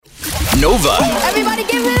Nova. Everybody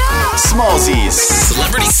give it up! Smallzy's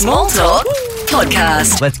Celebrity Small Talk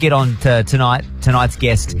Podcast. Let's get on to tonight's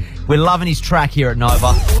guest. We're loving his track here at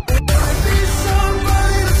Nova.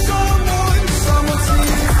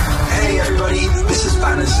 Hey everybody, this is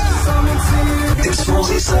Banners. It's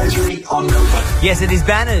Smallzy's Surgery on Nova. Yes, it is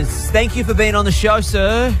Banners. Thank you for being on the show,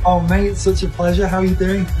 sir. Oh mate, it's such a pleasure. How are you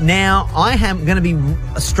doing? Now, I am going to be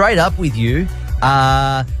straight up with you.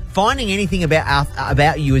 Finding anything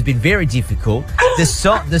about you has been very difficult. The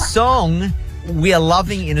song we are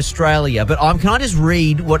loving in Australia, but can I just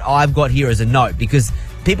read what I've got here as a note, because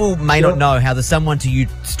people may not know how the Someone to You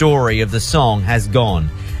story of the song has gone.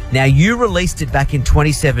 Now, you released it back in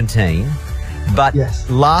 2017, but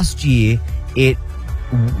last year it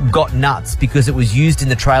got nuts because it was used in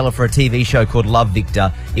the trailer for a TV show called Love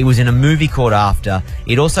Victor. It was in a movie called After.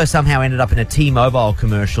 It also somehow ended up in a T-Mobile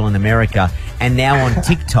commercial in America and now on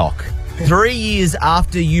TikTok. 3 years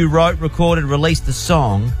after you wrote, recorded, released the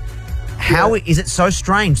song, how is it so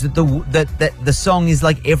strange that the song is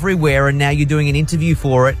like everywhere and now you're doing an interview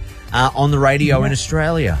for it on the radio in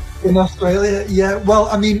Australia? In Australia, yeah. Well,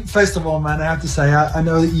 I mean, first of all, man, I have to say, I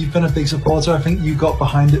know that you've been a big supporter. I think you got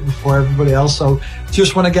behind it before everybody else. So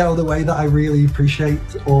just want to get out of the way that I really appreciate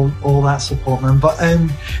all that support, man. But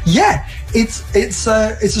yeah, it's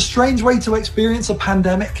a strange way to experience a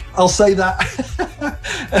pandemic. I'll say that.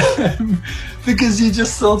 Because you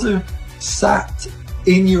just sort of sat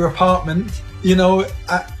in your apartment, you know,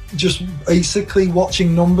 just basically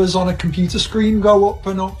watching numbers on a computer screen go up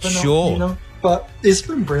and up and up, you know. But it's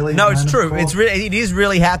been brilliant. No, it's true. It is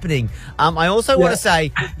really happening. I also want to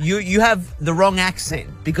say you have the wrong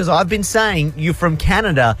accent, because I've been saying you're from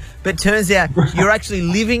Canada, but turns out you actually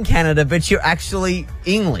live in Canada, but you're actually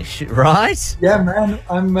English, right? Yeah, man.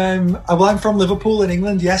 I'm from Liverpool in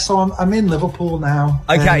England. Yes, so I'm in Liverpool now.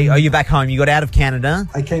 Okay, are you back home? You got out of Canada?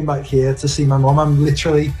 I came back here to see my mum. I'm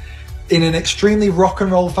literally in an extremely rock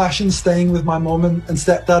and roll fashion staying with my mum and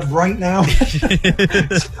stepdad right now.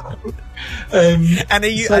 And are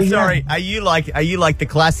you are you like the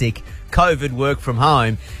classic COVID work from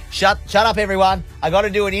home? Shut up, everyone. I got to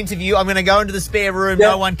do an interview. I'm going to go into the spare room.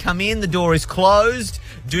 No one come in. The door is closed.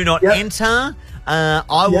 Do not enter.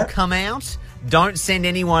 I will come out. Don't send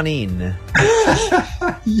anyone in.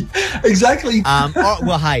 Exactly.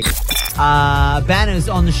 Well, hey, Banners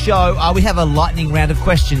on the show. We have a lightning round of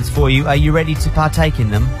questions for you. Are you ready to partake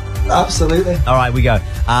in them? Absolutely. All right, we go.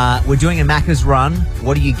 We're doing a Macca's run.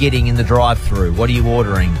 What are you getting in the drive-thru? What are you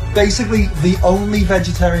ordering? Basically, the only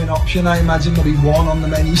vegetarian option, I imagine, will be one on the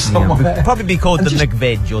menu somewhere. Yeah, probably be called the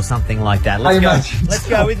McVeg or something like that. Let's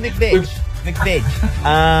go with McVeg. McVeg.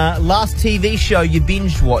 Last TV show you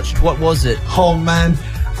binge watched, what was it? Oh man,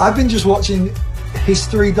 I've been just watching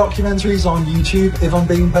history documentaries on YouTube, if I'm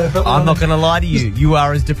being perfect. I'm not going to lie to you. You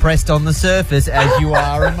are as depressed on the surface as you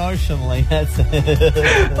are emotionally.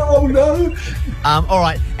 Oh no. All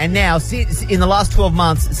right, and now in the last 12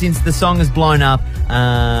 months since the song has blown up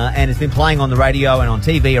and it's been playing on the radio and on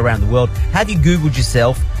TV around the world, have you Googled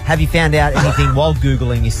yourself? Have you found out anything while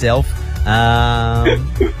Googling yourself?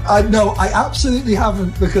 No, I absolutely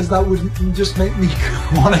haven't, because that would just make me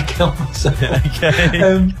want to kill myself.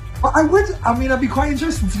 Okay. But I'd be quite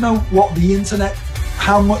interested to know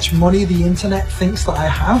how much money the internet thinks that I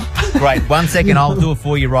have. Great. 1 second, I'll do it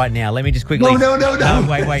for you right now. Let me just quickly... No.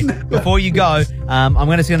 Wait. Before you go, I'm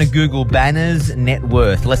just going to Google Banners net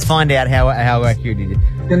worth. Let's find out how accurate it is.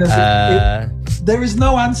 There is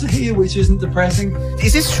no answer here which isn't depressing.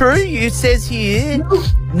 Is this true? It says here...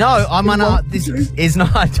 No, this is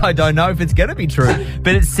not... I don't know if it's going to be true,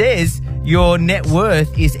 but it says your net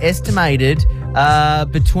worth is estimated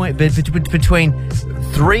between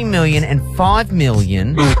 3 million and 5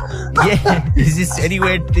 million. Yeah, is this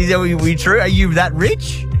anywhere? Is that true? Are you that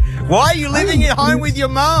rich? Why are you living at home with your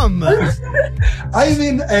mum? I'm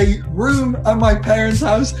in a room at my parents'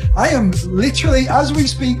 house. I am literally, as we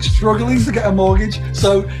speak, struggling to get a mortgage.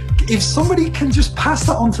 So if somebody can just pass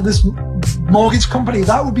that on to this mortgage company,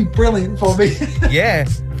 that would be brilliant for me. Yeah.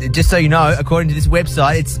 Just so you know, according to this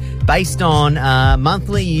website, it's based on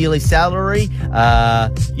monthly, yearly salary.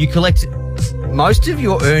 You collect most of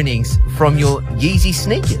your earnings from your Yeezy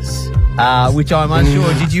sneakers, which I'm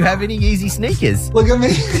unsure. Did you have any Yeezy sneakers? Look at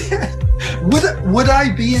me. Would I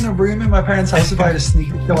be in a room in my parents' house if I had a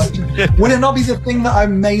sneaker collection? Would it not be the thing that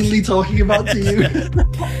I'm mainly talking about to you?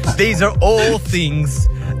 These are all things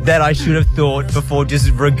that I should have thought before just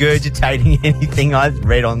regurgitating anything I've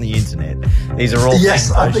read on the internet. These are all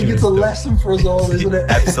things I think it's a lesson for us all, isn't it?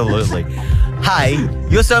 Absolutely. Hey,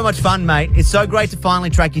 you're so much fun, mate. It's so great to finally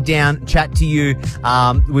track you down, chat to you.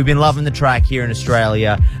 We've been loving the track here in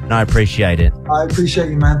Australia, and I appreciate it. I appreciate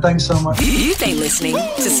you, man. Thanks so much. You've been listening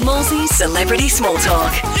to Smallzy's Celebrity Small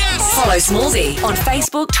Talk. Follow Smallzy on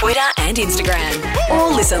Facebook, Twitter and Instagram.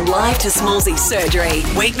 Or listen live to Smallzy's Surgery,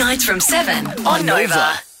 weeknights from 7 on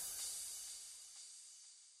Nova.